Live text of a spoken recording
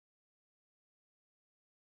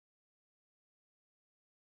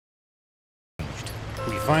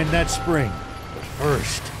we find that spring. But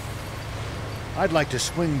first, I'd like to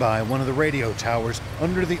swing by one of the radio towers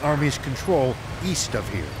under the Army's control east of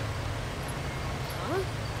here. Huh?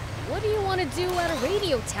 What do you want to do at a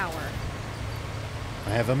radio tower?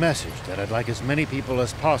 I have a message that I'd like as many people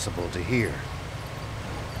as possible to hear.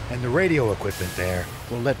 And the radio equipment there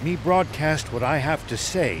will let me broadcast what I have to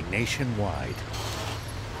say nationwide.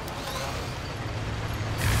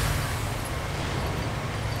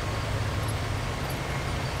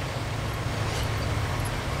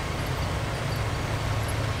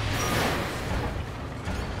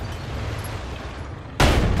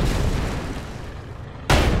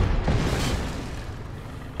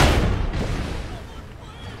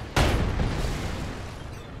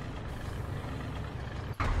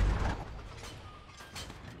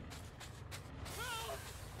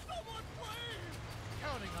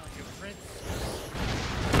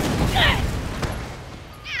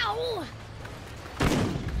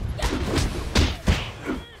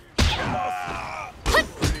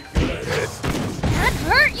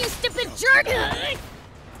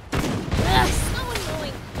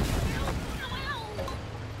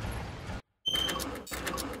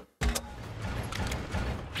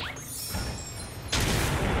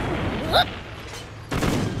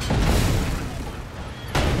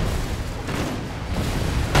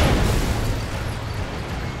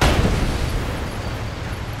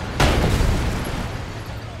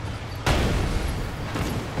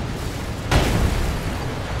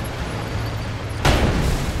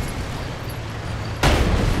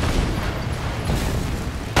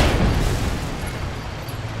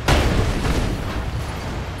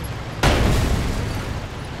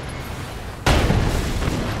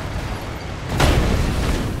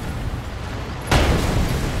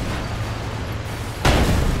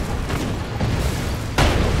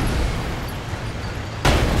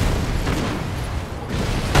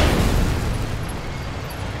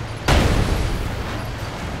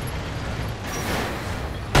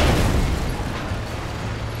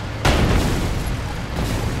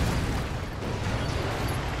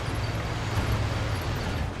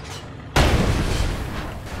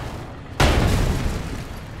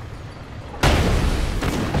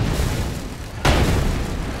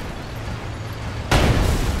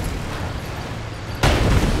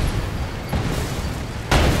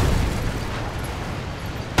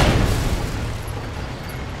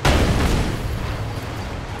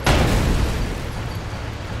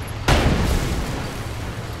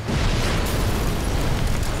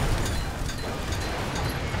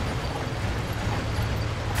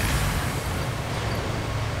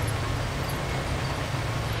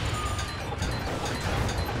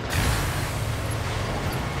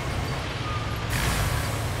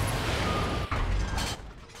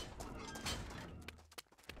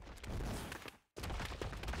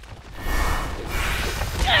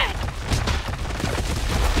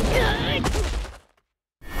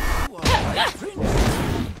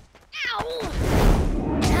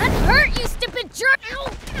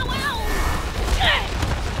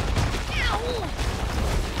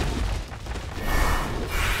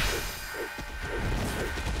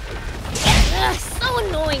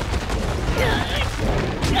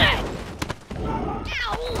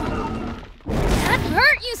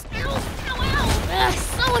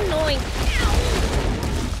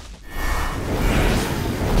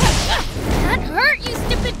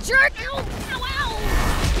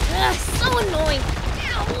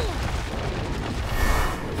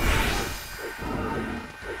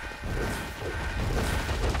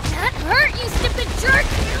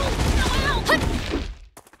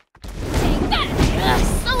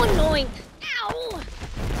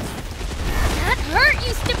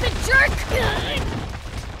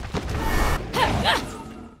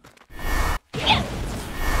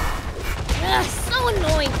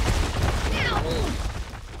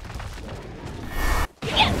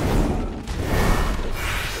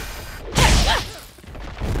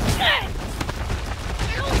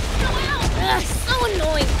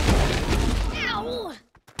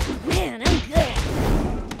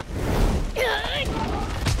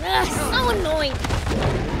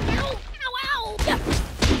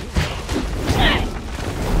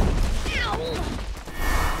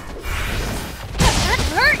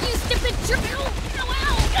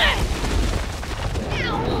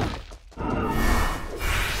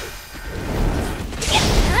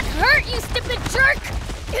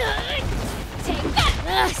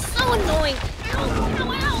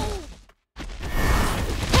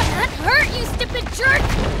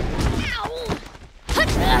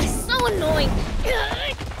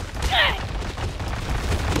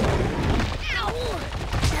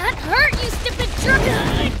 That hurt, you stupid jerk!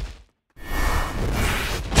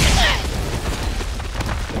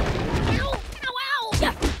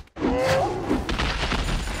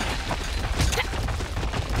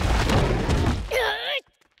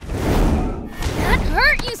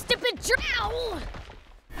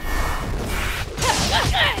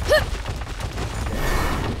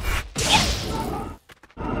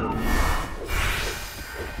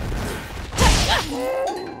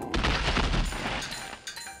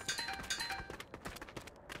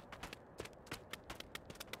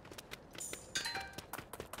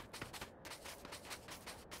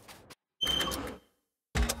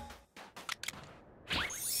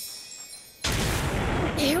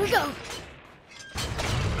 Here we go.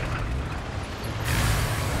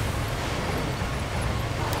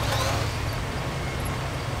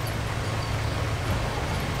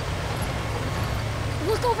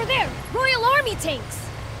 Look over there! Royal Army tanks!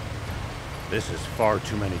 This is far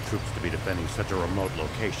too many troops to be defending such a remote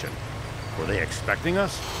location. Were they expecting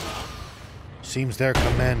us? Seems their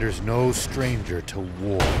commander's no stranger to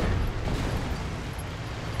war.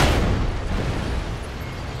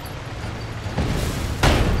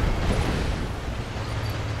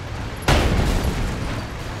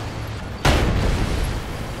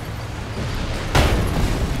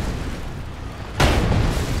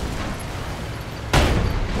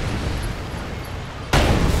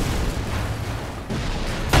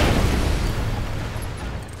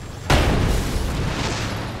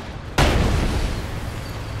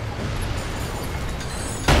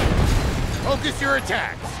 Focus your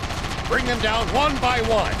attacks. Bring them down one by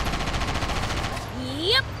one.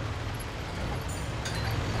 Yep.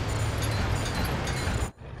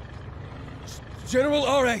 General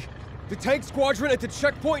Are, the tank squadron at the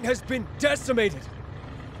checkpoint has been decimated.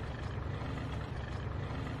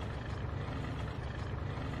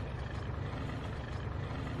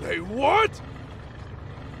 They what?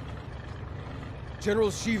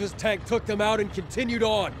 General Shiva's tank took them out and continued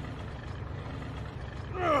on.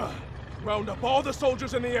 Ugh. Round up all the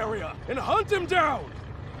soldiers in the area and hunt them down!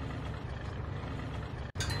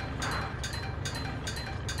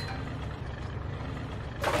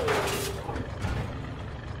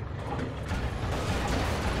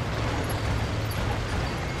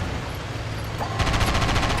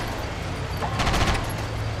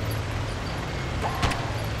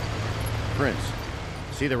 Prince,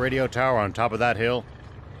 see the radio tower on top of that hill?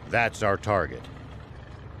 That's our target.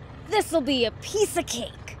 This'll be a piece of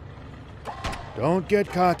cake. Don't get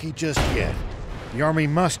cocky just yet. The Army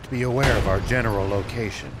must be aware of our general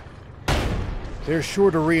location. They're sure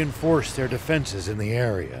to reinforce their defenses in the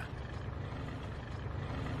area.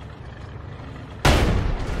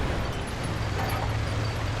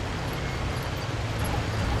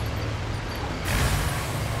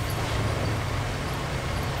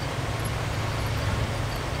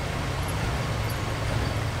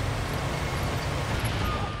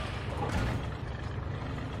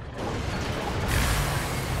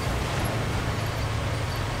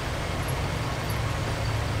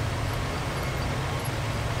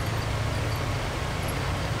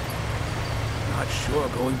 Sure,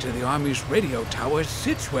 going to the Army's radio tower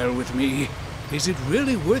sits well with me. Is it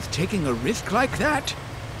really worth taking a risk like that?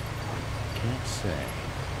 Can't say.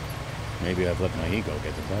 Maybe I've let my ego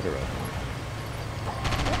get the better of me.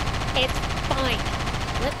 It's fine.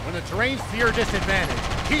 When the terrain's to your disadvantage,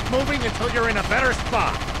 keep moving until you're in a better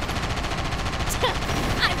spot.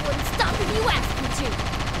 I wouldn't stop if you asked me to.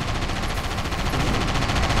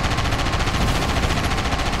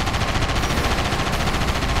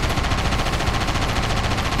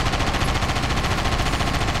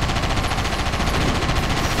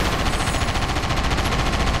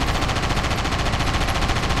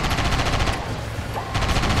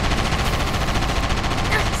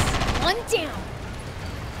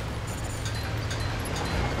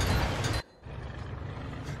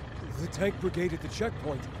 Tank brigade at the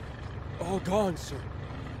checkpoint. All gone, sir.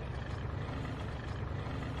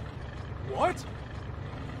 What?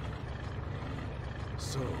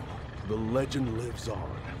 So, the legend lives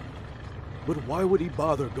on. But why would he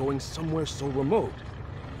bother going somewhere so remote?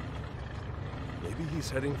 Maybe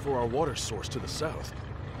he's heading for our water source to the south.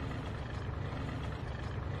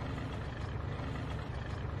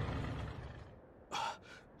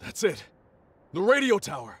 That's it. The radio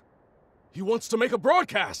tower. He wants to make a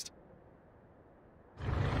broadcast.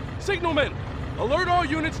 Signalmen, alert all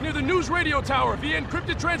units near the news radio tower via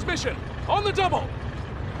encrypted transmission. On the double.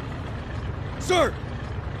 Sir!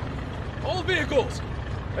 All vehicles,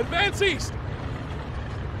 advance east.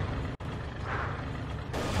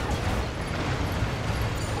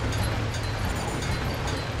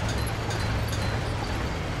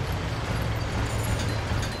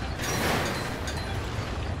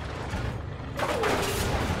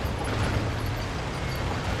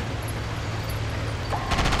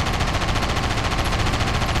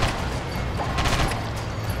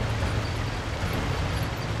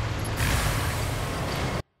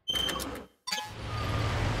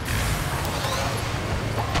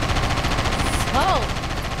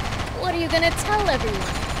 What are you gonna tell everyone?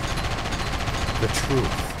 the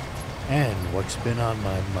truth, and what's been on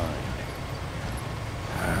my mind.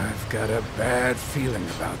 I've got a bad feeling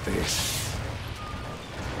about this.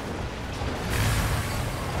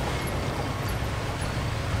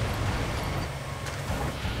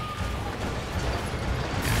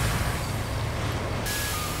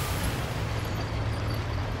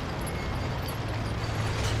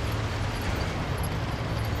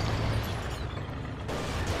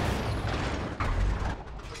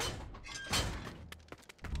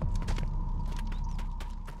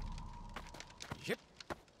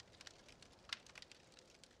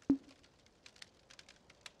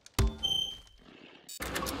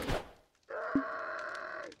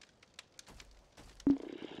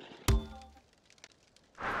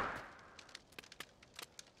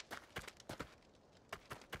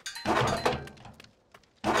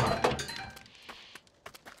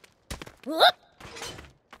 Whoop!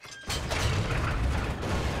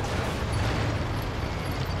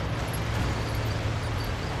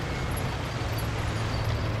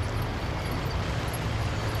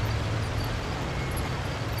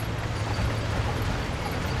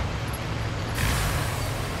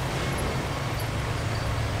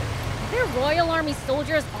 Are there Royal Army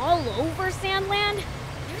soldiers all over Sandland?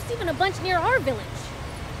 There's even a bunch near our village.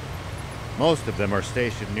 Most of them are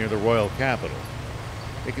stationed near the royal capital.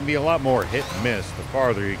 It can be a lot more hit and miss the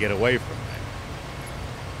farther you get away from them.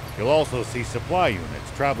 You'll also see supply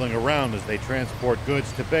units traveling around as they transport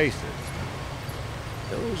goods to bases.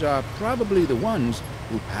 Those are probably the ones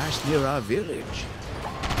who pass near our village.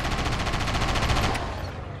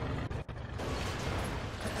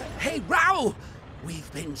 Hey, Rao!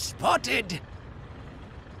 We've been spotted!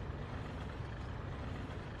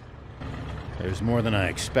 There's more than I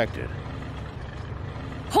expected.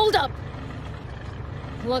 Hold up!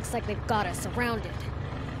 Looks like they've got us surrounded.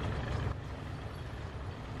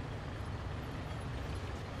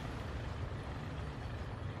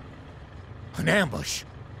 An ambush!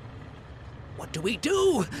 What do we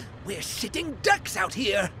do? We're sitting ducks out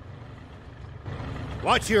here!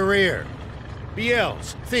 Watch your rear!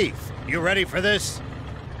 BLs, thief, you ready for this?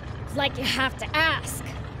 It's like you have to ask.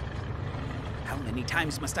 How many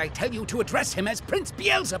times must I tell you to address him as Prince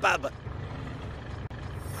Beelzebub?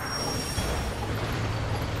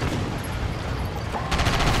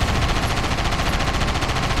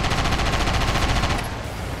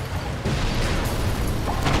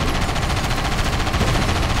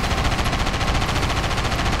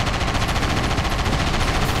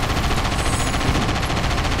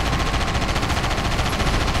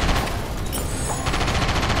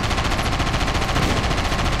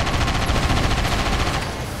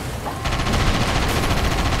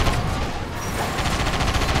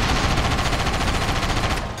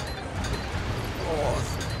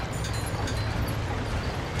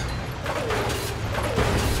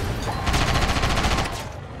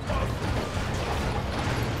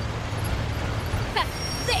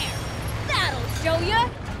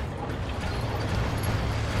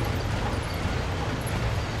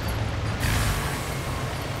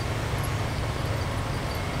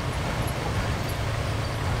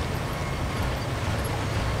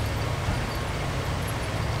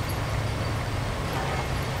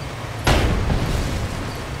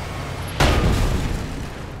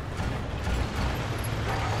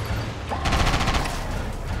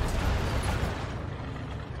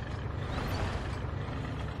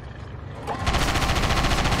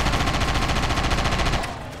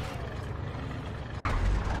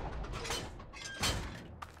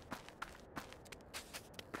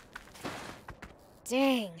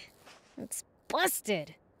 Dang, it's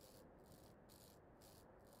busted.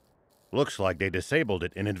 Looks like they disabled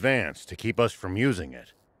it in advance to keep us from using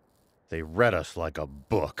it. They read us like a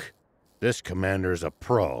book. This commander's a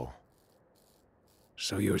pro.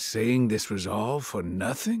 So you're saying this was all for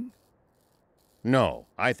nothing? No,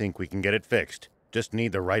 I think we can get it fixed. Just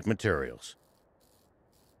need the right materials.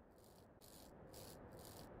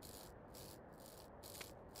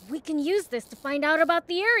 We can use this to find out about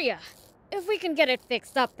the area. If we can get it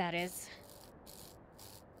fixed up, that is.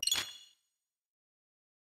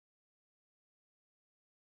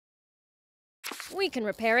 We can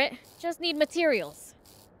repair it. Just need materials.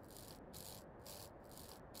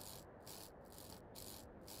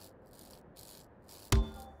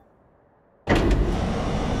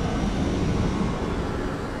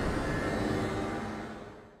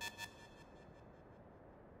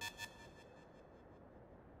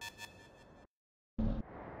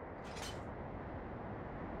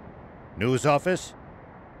 News office?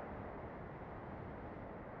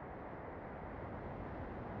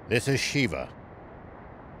 This is Shiva.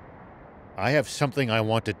 I have something I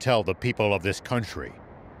want to tell the people of this country,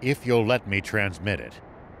 if you'll let me transmit it.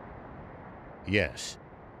 Yes.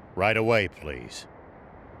 Right away, please.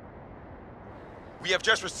 We have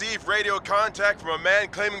just received radio contact from a man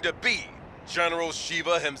claiming to be General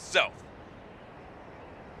Shiva himself.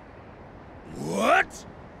 What?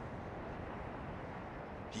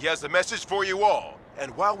 He has a message for you all,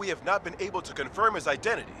 and while we have not been able to confirm his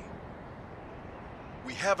identity,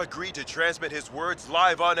 we have agreed to transmit his words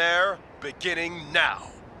live on air, beginning now.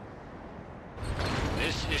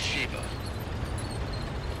 This is Shiva.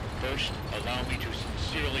 First, allow me to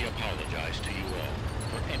sincerely apologize to you all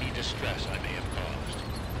for any distress I may have caused.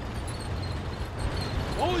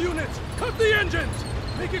 All units, cut the engines!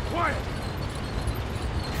 Make it quiet!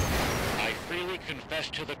 I freely confess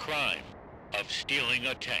to the crime of stealing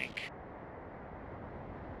a tank.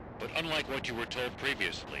 But unlike what you were told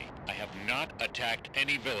previously, I have not attacked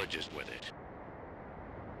any villages with it.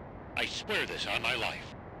 I swear this on my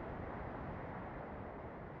life.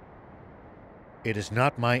 It is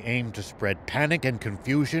not my aim to spread panic and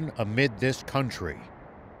confusion amid this country.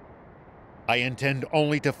 I intend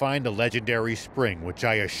only to find a legendary spring, which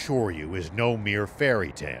I assure you is no mere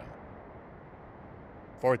fairy tale.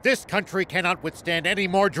 For this country cannot withstand any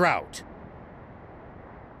more drought.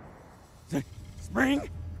 Spring?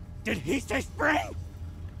 Did he say spring?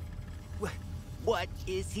 What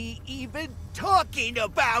is he even talking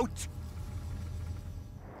about?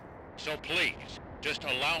 So please, just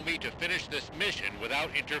allow me to finish this mission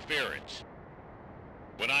without interference.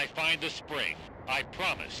 When I find the spring, I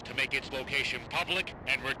promise to make its location public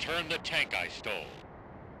and return the tank I stole.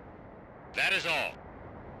 That is all.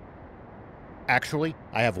 Actually,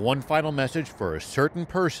 I have one final message for a certain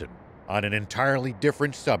person on an entirely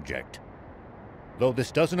different subject. Though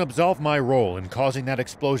this doesn't absolve my role in causing that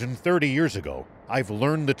explosion 30 years ago, I've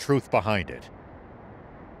learned the truth behind it.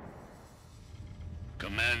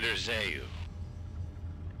 Commander Zayu,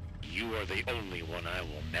 you are the only one I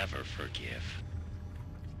will never forgive.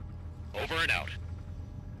 Over and out.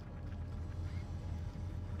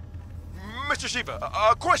 Mr. Shiva,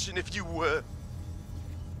 a question if you,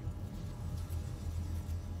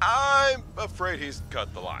 I'm afraid he's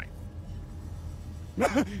cut the line.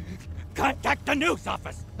 Contact the news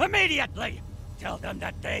office immediately! Tell them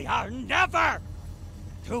that they are never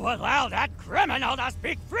to allow that criminal to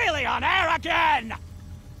speak freely on air again!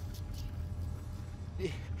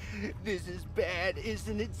 This is bad,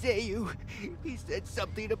 isn't it, Zayu? He said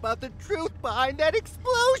something about the truth behind that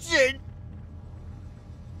explosion!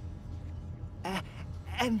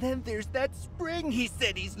 And then there's that spring he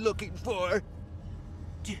said he's looking for.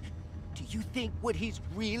 Do you think what he's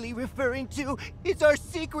really referring to is our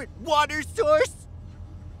secret water source?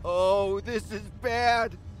 Oh, this is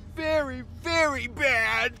bad. Very, very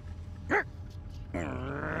bad.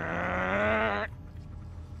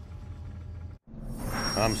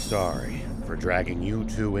 I'm sorry for dragging you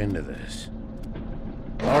two into this.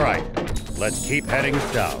 All right, let's keep heading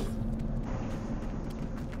south.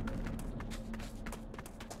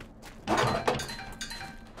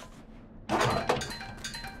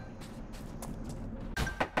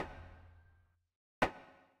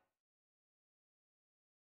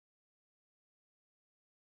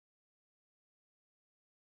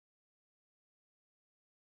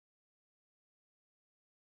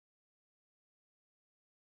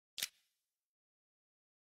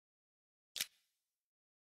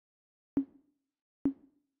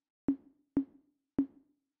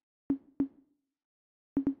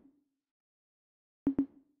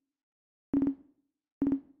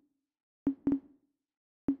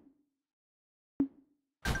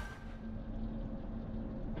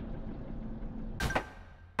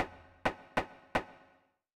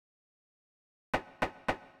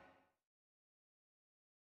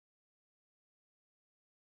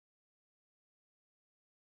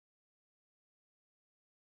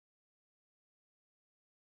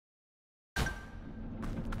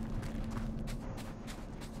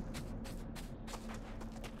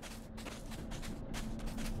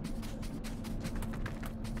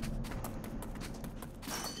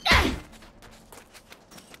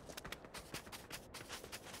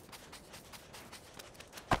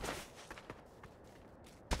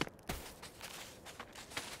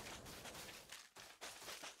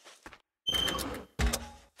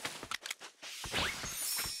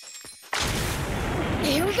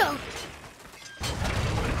 Here we go.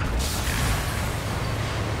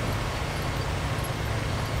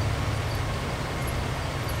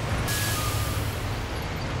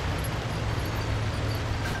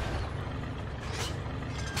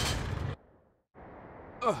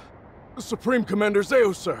 Supreme Commander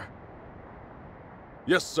Zayu, sir.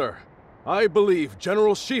 Yes, sir. I believe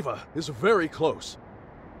General Shiva is very close.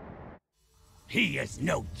 He is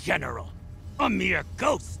no general. A mere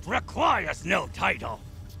ghost requires no title.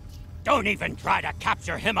 Don't even try to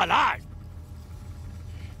capture him alive.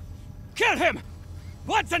 Kill him!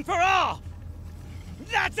 Once and for all!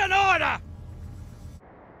 That's an order!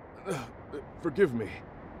 Forgive me,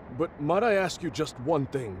 but might I ask you just one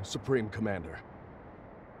thing, Supreme Commander?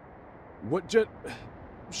 What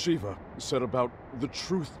Shiva said about the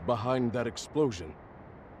truth behind that explosion.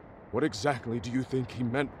 What exactly do you think he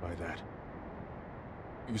meant by that?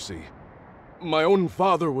 You see, my own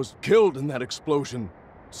father was killed in that explosion,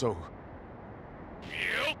 so...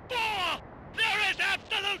 You fool! There is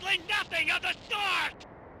absolutely nothing of the sort!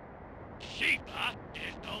 Shiva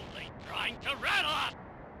is only trying to rattle us!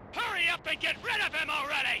 Hurry up and get rid of him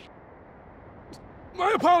already!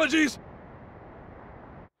 My apologies!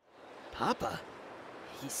 Papa,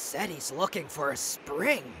 he said he's looking for a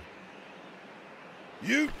spring.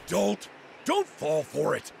 You dolt! Don't fall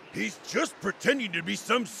for it! He's just pretending to be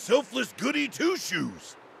some selfless goody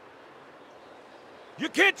two-shoes! You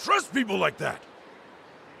can't trust people like that!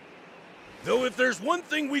 Though if there's one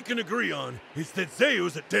thing we can agree on, it's that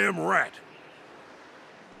Zeo's a damn rat.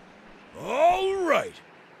 All right!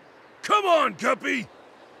 Come on, Guppy!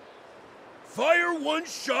 Fire one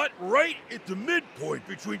shot right at the midpoint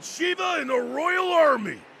between Shiva and the Royal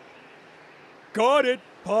Army! Got it,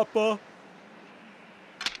 Papa.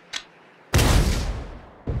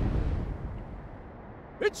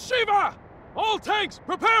 It's Shiva! All tanks,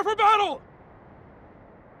 prepare for battle!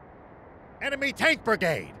 Enemy tank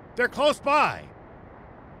brigade! They're close by!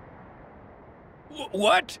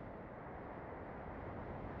 What?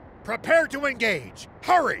 Prepare to engage!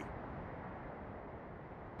 Hurry!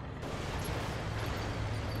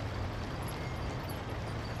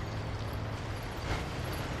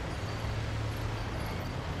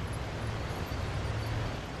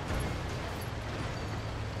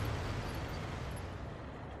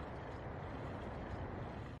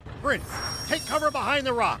 Prince, take cover behind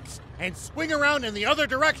the rocks and swing around in the other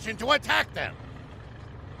direction to attack them.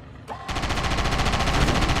 Good.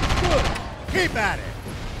 Keep at it.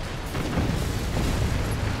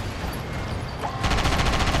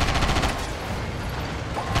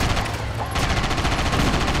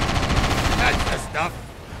 That's the stuff.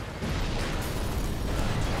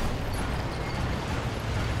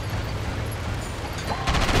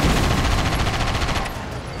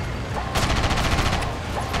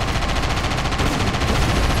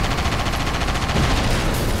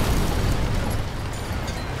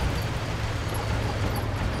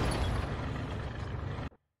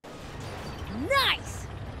 Nice!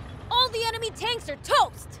 All the enemy tanks are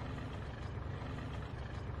toast!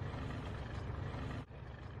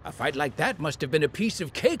 A fight like that must have been a piece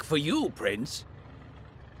of cake for you, Prince.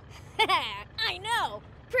 I know!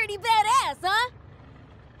 Pretty badass, huh?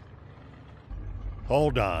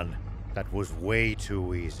 Hold on. That was way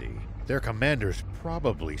too easy. Their commander's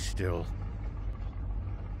probably still...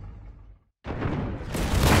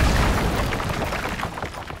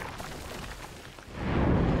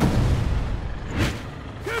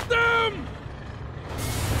 Get them!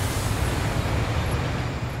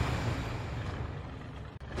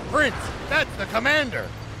 Prince, that's the commander!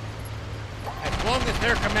 As long as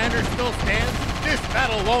their commander still stands, this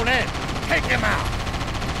battle won't end! Take him out!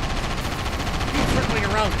 Keep circling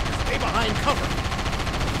around it to stay behind cover!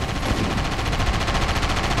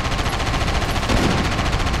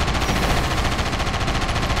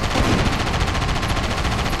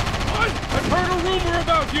 What? I've heard a rumor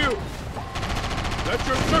about you! That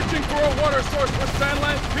you're searching for a water source for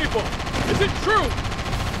Sandland's people! Is it true?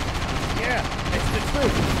 Yeah, it's the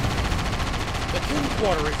truth. The King's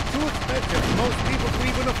Water is too expensive for most people to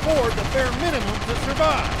even afford the bare minimum to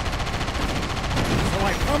survive. So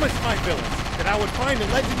I promised my village that I would find a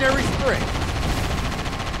legendary spring.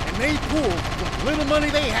 And they pooled what little money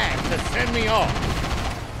they had to send me off.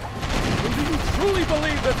 And do you truly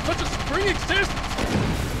believe that such a spring exists?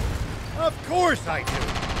 Of course I do.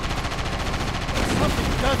 But something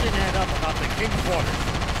doesn't add up about the King's Water.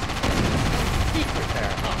 Some secret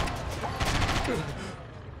there, huh?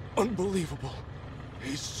 Unbelievable.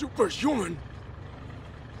 He's superhuman.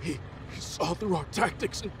 He saw through our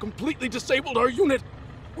tactics and completely disabled our unit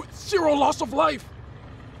with zero loss of life.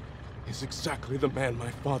 He's exactly the man my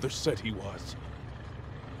father said he was.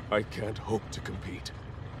 I can't hope to compete.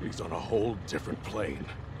 He's on a whole different plane.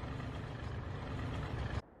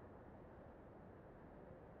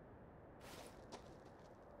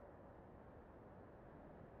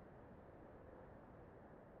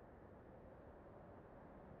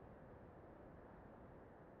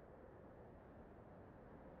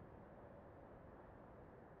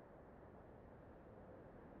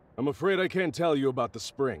 I'm afraid I can't tell you about the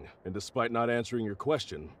spring, and despite not answering your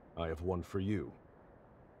question, I have one for you.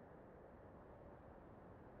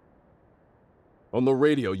 On the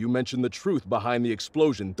radio, you mentioned the truth behind the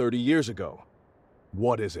explosion 30 years ago.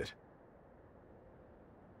 What is it?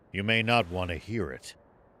 You may not want to hear it.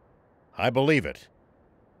 I believe it,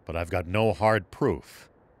 but I've got no hard proof.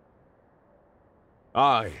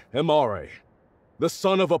 I am Are, the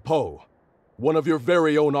son of Apo, one of your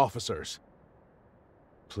very own officers.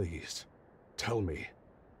 Please, tell me.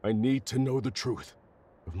 I need to know the truth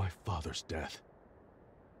of my father's death.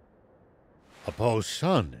 Apo's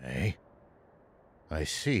son, eh? I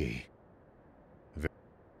see.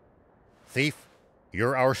 Thief,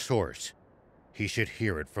 you're our source. He should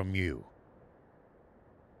hear it from you.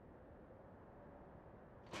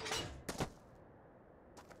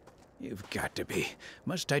 You've got to be.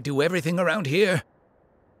 Must I do everything around here?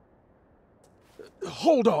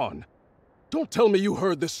 Hold on! Don't tell me you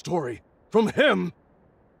heard this story from him!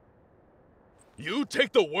 You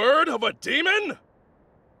take the word of a demon?!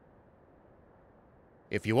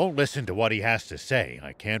 If you won't listen to what he has to say,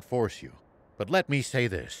 I can't force you. But let me say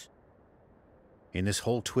this. In this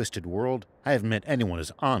whole twisted world, I haven't met anyone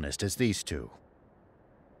as honest as these two.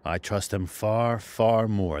 I trust them far, far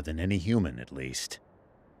more than any human, at least.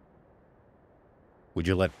 Would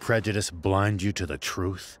you let prejudice blind you to the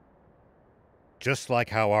truth? Just like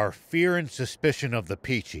how our fear and suspicion of the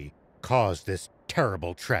Peachy caused this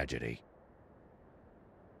terrible tragedy.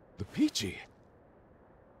 The Peachy?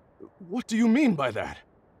 What do you mean by that?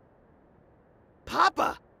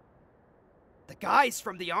 Papa! The guys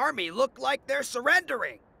from the army look like they're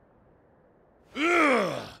surrendering.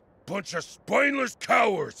 Ugh! Bunch of spineless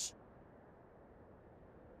cowards!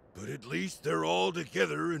 But at least they're all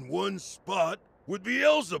together in one spot with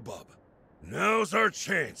Beelzebub. Now's our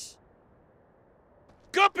chance.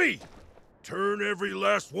 Guppy! Turn every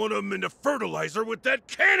last one of them into fertilizer with that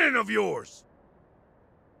cannon of yours!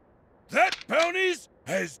 That bounty's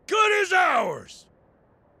as good as ours!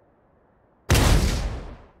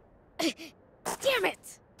 Damn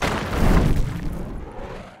it!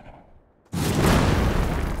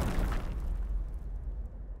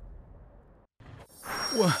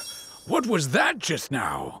 What was that just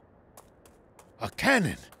now? A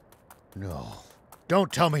cannon? No.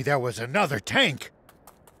 Don't tell me there was another tank!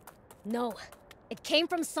 No. It came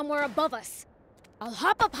from somewhere above us. I'll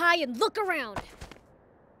hop up high and look around.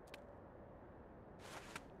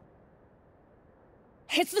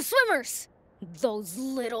 It's the swimmers! Those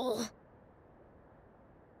little...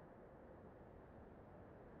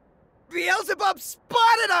 Beelzebub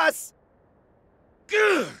spotted us!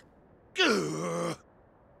 Gah! Gah!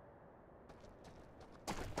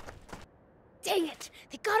 Dang it!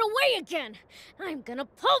 They got away again! I'm gonna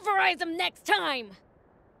pulverize them next time!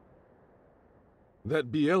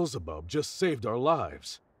 That Beelzebub just saved our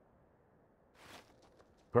lives.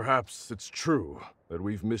 Perhaps it's true that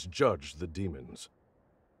we've misjudged the demons.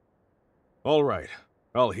 All right,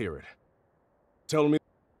 I'll hear it. Tell me...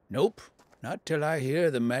 Nope, not till I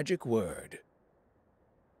hear the magic word.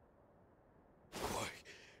 Why,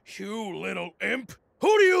 you little imp!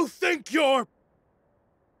 Who do you think you're...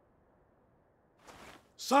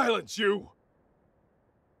 Silence, you!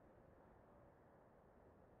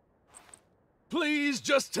 Please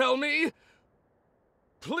just tell me!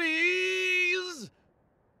 Please!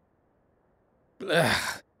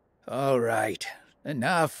 Ugh. All right,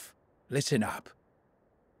 enough. Listen up.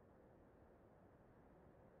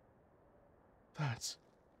 That's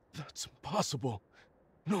impossible.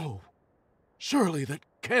 No. Surely that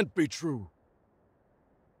can't be true.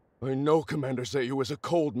 I know Commander Zayu is a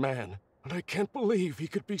cold man, and I can't believe he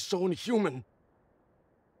could be so inhuman.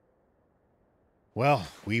 Well,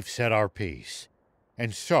 we've said our piece.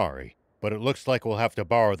 And sorry, but it looks like we'll have to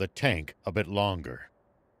borrow the tank a bit longer.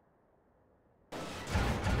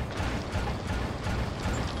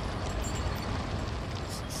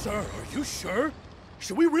 Sir, are you sure?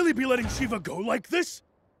 Should we really be letting Shiva go like this?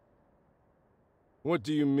 What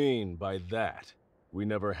do you mean by that? We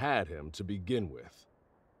never had him to begin with.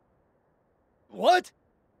 What?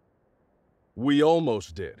 We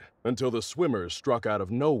almost did, until the swimmers struck out of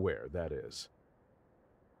nowhere, that is.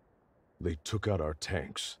 They took out our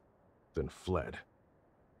tanks, then fled.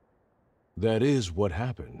 That is what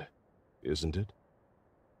happened, isn't it?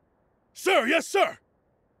 Sir, yes, sir!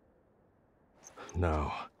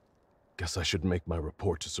 Now, guess I should make my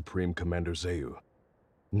report to Supreme Commander Zayu.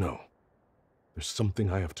 No. There's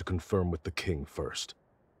something I have to confirm with the king first.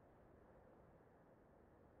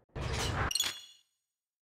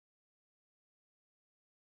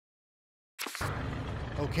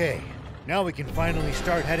 Okay, now we can finally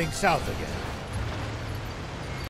start heading south again.